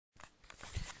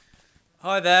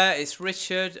Hi there, it's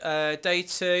Richard, day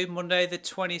 2, Monday the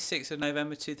 26th of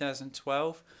November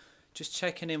 2012. Just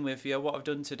checking in with you what I've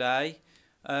done today.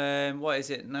 What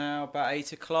is it now? About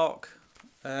 8 o'clock.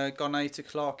 Gone 8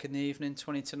 o'clock in the evening,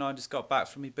 20 to 9, just got back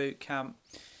from my boot camp.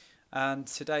 And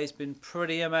today's been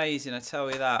pretty amazing, I tell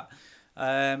you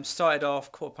that. Started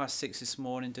off 6:15 this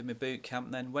morning, did my boot camp,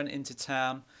 then went into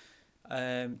town,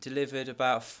 delivered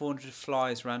about 400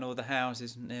 flyers around all the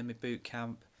houses near my boot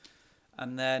camp.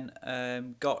 And then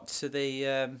got to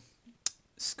the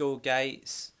school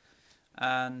gates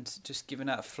and just giving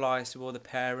out flyers to all the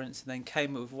parents, and then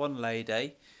came up with one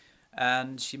lady,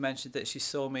 and she mentioned that she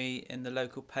saw me in the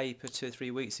local paper 2 or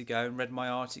 3 weeks ago and read my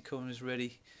article and was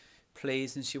really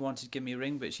pleased, and she wanted to give me a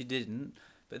ring but she didn't.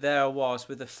 But there I was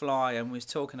with a flyer and we was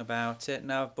talking about it.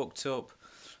 Now I've booked up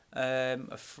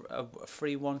a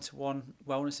free one-to-one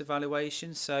wellness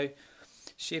evaluation, so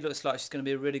she looks like she's going to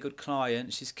be a really good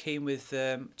client. She's keen with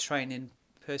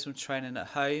personal training at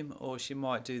home, or she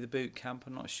might do the boot camp,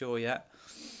 I'm not sure yet.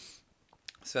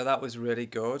 So that was really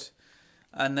good.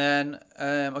 And then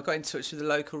I got in touch with the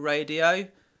local radio,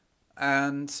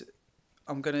 and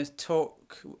I'm going to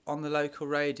talk on the local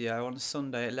radio on a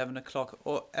Sunday at 11 o'clock,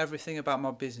 or everything about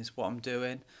my business, what I'm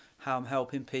doing, how I'm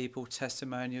helping people,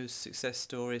 testimonials, success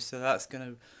stories. So that's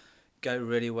going to go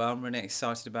really well. I'm really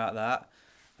excited about that.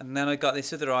 And then I got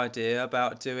this other idea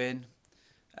about doing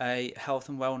a health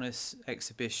and wellness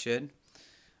exhibition.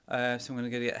 So I'm going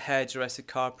to get a hairdresser,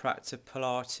 chiropractor,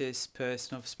 Pilates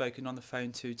person I've spoken on the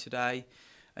phone to today,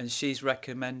 and she's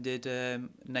recommended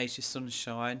Nature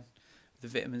Sunshine, the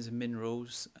vitamins and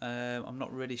minerals. I'm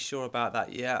not really sure about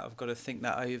that yet. I've got to think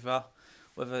that over,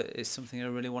 whether it's something I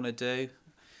really want to do.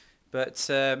 But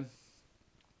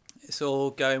it's all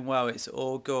going well. It's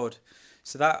all good.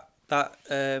 So that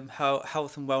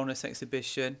health and wellness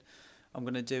exhibition I'm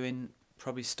going to do in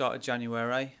probably start of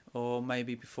January, or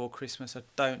maybe before Christmas, I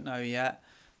don't know yet.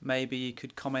 Maybe you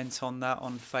could comment on that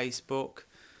on Facebook.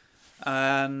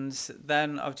 And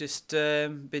then I've just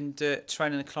been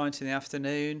training a client in the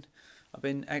afternoon. I've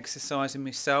been exercising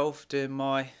myself, doing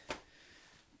my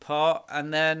part,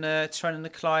 and then training the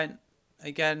client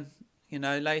again,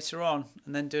 later on,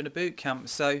 and then doing a boot camp.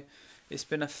 So it's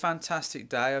been a fantastic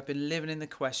day. I've been living in the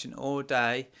question all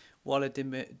day while I do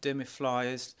my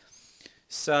flyers.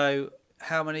 So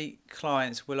how many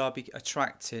clients will I be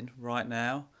attracting right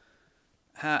now?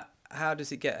 How does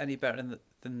it get any better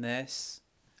than this?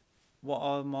 What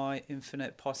are my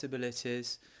infinite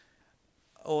possibilities?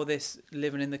 All this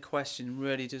living in the question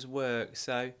really does work.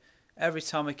 So every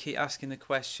time I keep asking the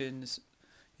questions,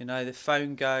 the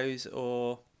phone goes,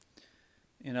 or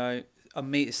I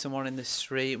meet someone in the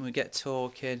street and we get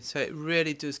talking. So it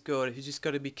really does good. You just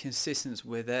got to be consistent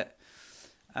with it,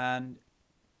 and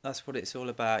that's what it's all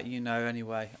about,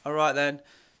 anyway. All right then,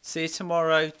 see you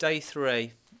tomorrow, day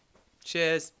 3.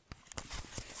 Cheers.